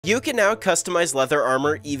You can now customize leather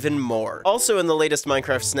armor even more. Also in the latest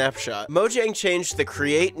Minecraft snapshot, Mojang changed the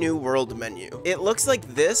create new world menu. It looks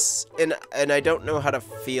like this, and I don't know how to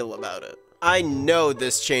feel about it. I know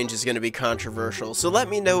this change is going to be controversial, so let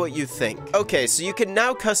me know what you think. Okay, so you can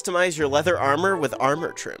now customize your leather armor with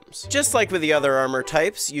armor trims. Just like with the other armor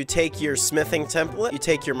types, you take your smithing template, you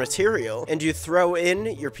take your material, and you throw in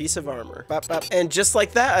your piece of armor. Bop, bop. And just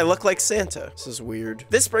like that, I look like Santa. This is weird.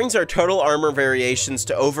 This brings our total armor variations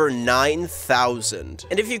to over 9,000.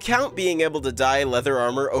 And if you count being able to dye leather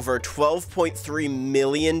armor over 12.3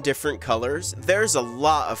 million different colors, there's a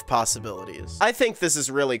lot of possibilities. I think this is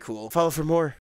really cool. Follow for more.